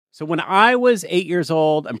So when I was 8 years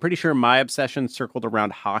old, I'm pretty sure my obsession circled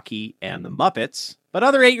around hockey and the Muppets, but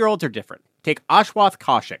other 8-year-olds are different. Take Ashwath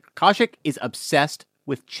Kaushik. Kaushik is obsessed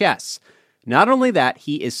with chess. Not only that,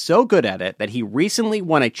 he is so good at it that he recently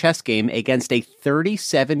won a chess game against a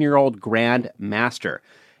 37-year-old grandmaster.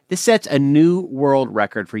 This sets a new world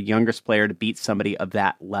record for youngest player to beat somebody of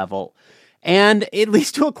that level. And it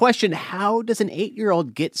leads to a question: how does an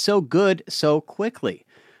 8-year-old get so good so quickly?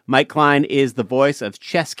 Mike Klein is the voice of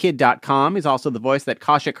ChessKid.com. He's also the voice that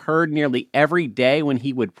Kaushik heard nearly every day when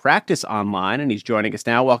he would practice online, and he's joining us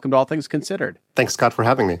now. Welcome to All Things Considered. Thanks, Scott, for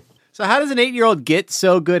having me. So how does an 8-year-old get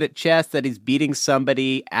so good at chess that he's beating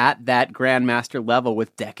somebody at that grandmaster level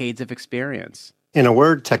with decades of experience? In a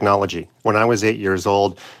word, technology. When I was 8 years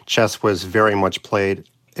old, chess was very much played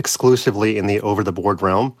exclusively in the over-the-board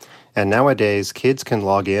realm. And nowadays, kids can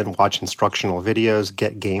log in, watch instructional videos,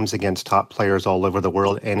 get games against top players all over the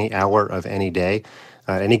world any hour of any day.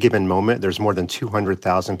 At any given moment, there's more than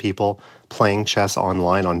 200,000 people playing chess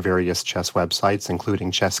online on various chess websites,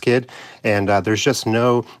 including ChessKid. And there's just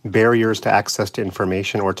no barriers to access to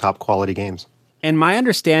information or top-quality games. And my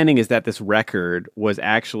understanding is that this record was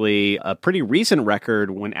actually a pretty recent record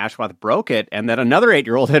when Ashwath broke it, and that another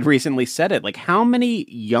 8-year-old had recently set it. Like, how many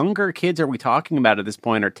younger kids are we talking about at this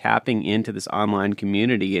point are tapping into this online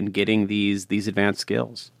community and getting these advanced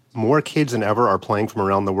skills? More kids than ever are playing from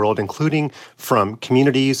around the world, including from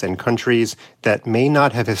communities and countries that may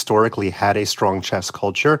not have historically had a strong chess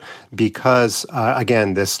culture because,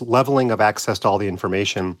 again, this leveling of access to all the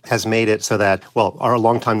information has made it so that, well, our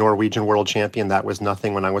longtime Norwegian world champion, that was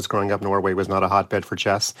nothing when I was growing up. Norway was not a hotbed for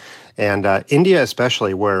chess. And India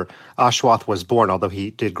especially, where Ashwath was born, although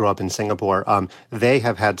he did grow up in Singapore, they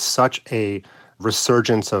have had such a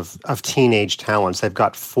resurgence of teenage talents. They've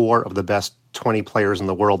got 4 of the best 20 players in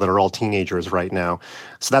the world that are all teenagers right now.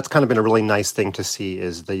 So that's kind of been a really nice thing to see,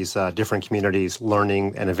 is these different communities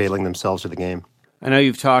learning and availing themselves of the game. I know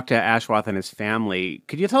you've talked to Ashwath and his family.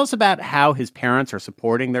 Could you tell us about how his parents are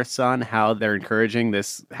supporting their son, how they're encouraging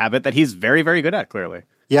this habit that he's very, very good at, clearly?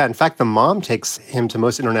 Yeah, in fact, the mom takes him to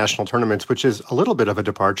most international tournaments, which is a little bit of a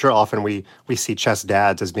departure. Often we see chess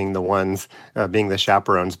dads as being the ones, being the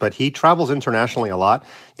chaperones, but he travels internationally a lot.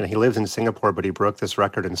 You know, he lives in Singapore, but he broke this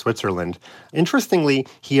record in Switzerland. Interestingly,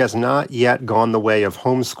 he has not yet gone the way of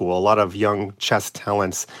homeschool. A lot of young chess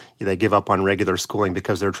talents, they give up on regular schooling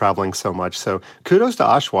because they're traveling so much. So kudos to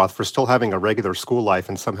Ashwath for still having a regular school life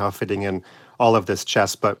and somehow fitting in all of this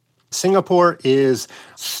chess. But Singapore is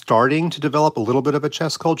starting to develop a little bit of a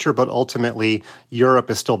chess culture, but ultimately Europe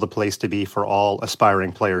is still the place to be for all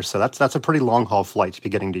aspiring players. So that's a pretty long-haul flight to be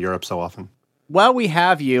getting to Europe so often. While we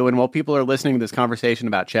have you, and while people are listening to this conversation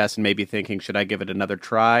about chess and maybe thinking, should I give it another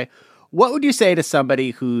try? What would you say to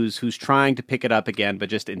somebody who's trying to pick it up again, but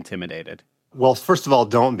just intimidated? Well, first of all,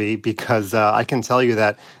 don't be, because I can tell you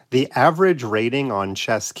that the average rating on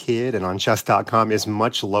ChessKid and on Chess.com is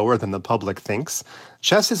much lower than the public thinks.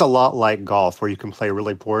 Chess is a lot like golf, where you can play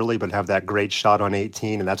really poorly but have that great shot on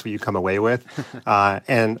 18, and that's what you come away with.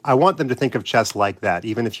 And I want them to think of chess like that.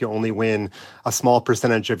 Even if you only win a small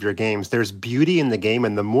percentage of your games, there's beauty in the game,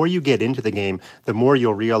 and the more you get into the game, the more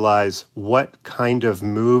you'll realize what kind of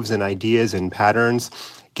moves and ideas and patterns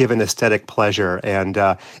give an aesthetic pleasure. And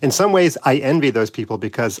in some ways, I envy those people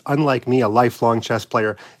because, unlike me, a lifelong chess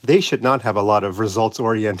player, they should not have a lot of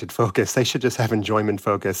results-oriented focus. They should just have enjoyment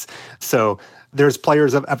focus. So there's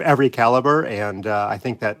players of every caliber, and I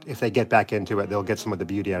think that if they get back into it, they'll get some of the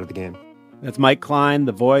beauty out of the game. That's Mike Klein,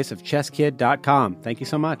 the voice of ChessKid.com. Thank you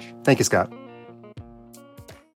so much. Thank you, Scott.